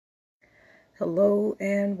Hello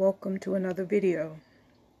and welcome to another video.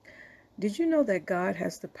 Did you know that God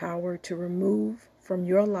has the power to remove from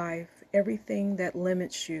your life everything that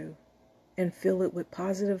limits you and fill it with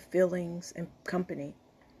positive feelings and company?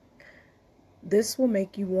 This will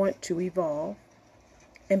make you want to evolve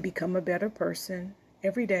and become a better person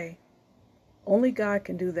every day. Only God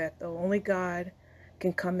can do that though. Only God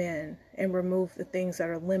can come in and remove the things that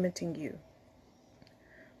are limiting you.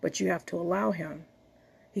 But you have to allow Him.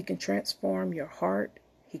 He can transform your heart.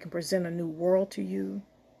 He can present a new world to you.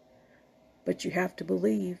 But you have to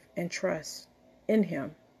believe and trust in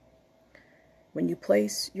Him. When you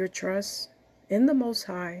place your trust in the Most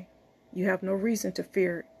High, you have no reason to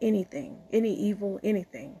fear anything, any evil,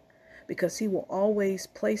 anything, because He will always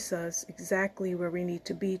place us exactly where we need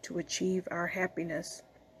to be to achieve our happiness.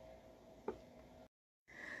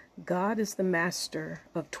 God is the master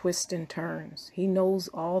of twists and turns. He knows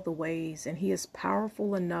all the ways, and He is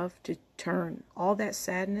powerful enough to turn all that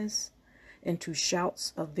sadness into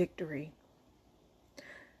shouts of victory.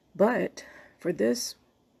 But for this,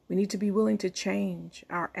 we need to be willing to change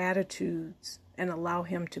our attitudes and allow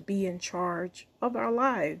Him to be in charge of our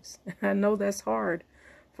lives. I know that's hard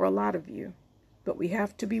for a lot of you, but we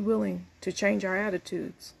have to be willing to change our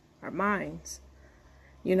attitudes, our minds.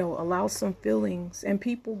 Allow some feelings and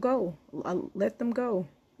people go. Let them go,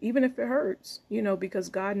 even if it hurts, because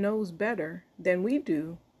God knows better than we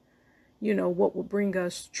do, what will bring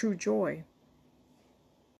us true joy.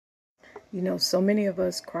 So many of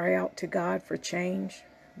us cry out to God for change,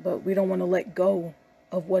 but we don't want to let go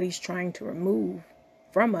of what He's trying to remove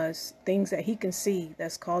from us, things that He can see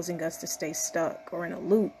that's causing us to stay stuck or in a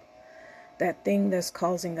loop, that thing that's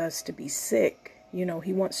causing us to be sick.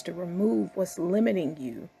 He wants to remove what's limiting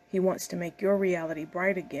you. He wants to make your reality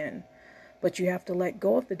bright again. But you have to let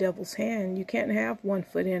go of the devil's hand. You can't have one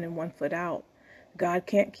foot in and one foot out. God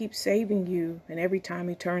can't keep saving you, and every time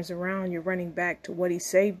He turns around, you're running back to what He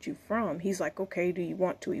saved you from. He's like, okay, do you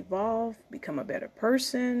want to evolve, become a better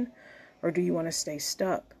person, or do you want to stay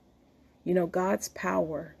stuck? God's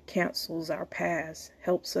power cancels our past,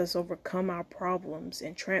 helps us overcome our problems,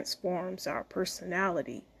 and transforms our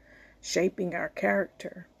personality, shaping our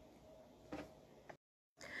character.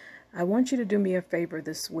 I want you to do me a favor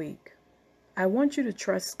this week. I want you to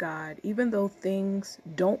trust God, even though things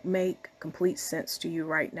don't make complete sense to you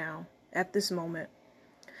right now, at this moment.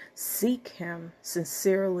 Seek Him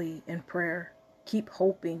sincerely in prayer. Keep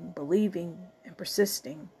hoping, believing, and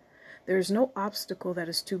persisting. There is no obstacle that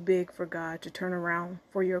is too big for God to turn around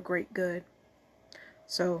for your great good.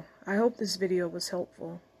 So, I hope this video was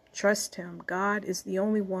helpful. Trust Him. God is the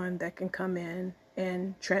only one that can come in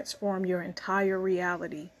and transform your entire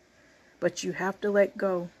reality. But you have to let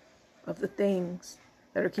go of the things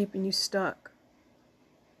that are keeping you stuck.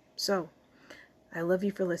 So, I love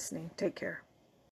you for listening. Take care.